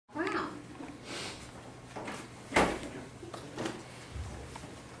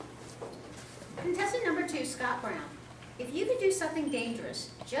2, Scott Brown. If you could do something dangerous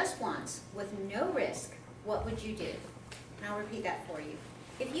just once with no risk, what would you do? And I'll repeat that for you.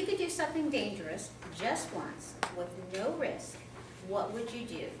 If you could do something dangerous just once with no risk, what would you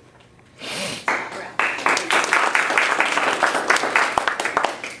do? Scott Brown.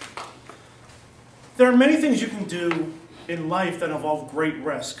 There are many things you can do in life that involve great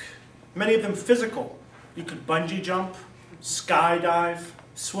risk. Many of them physical. You could bungee jump, skydive,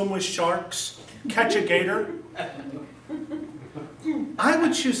 swim with sharks, catch a gator. I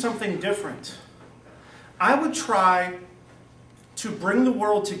would choose something different. I would try to bring the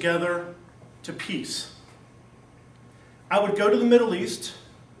world together to peace. I would go to the Middle East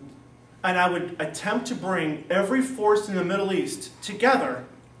and I would attempt to bring every force in the Middle East together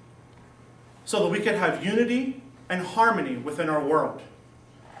so that we could have unity and harmony within our world.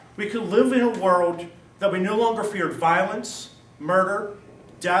 We could live in a world that we no longer feared violence, murder,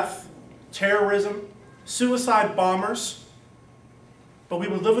 death, terrorism, suicide bombers, but we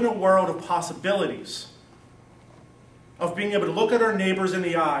would live in a world of possibilities, of being able to look at our neighbors in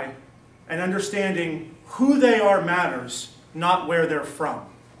the eye and understanding who they are matters, not where they're from.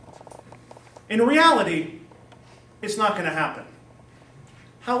 In reality, it's not going to happen.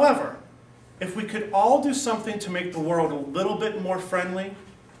 However, if we could all do something to make the world a little bit more friendly,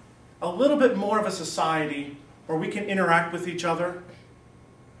 a little bit more of a society where we can interact with each other,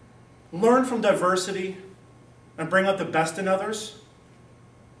 learn from diversity, and bring out the best in others,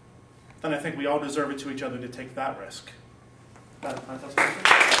 then I think we all deserve it to each other to take that risk. That's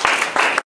my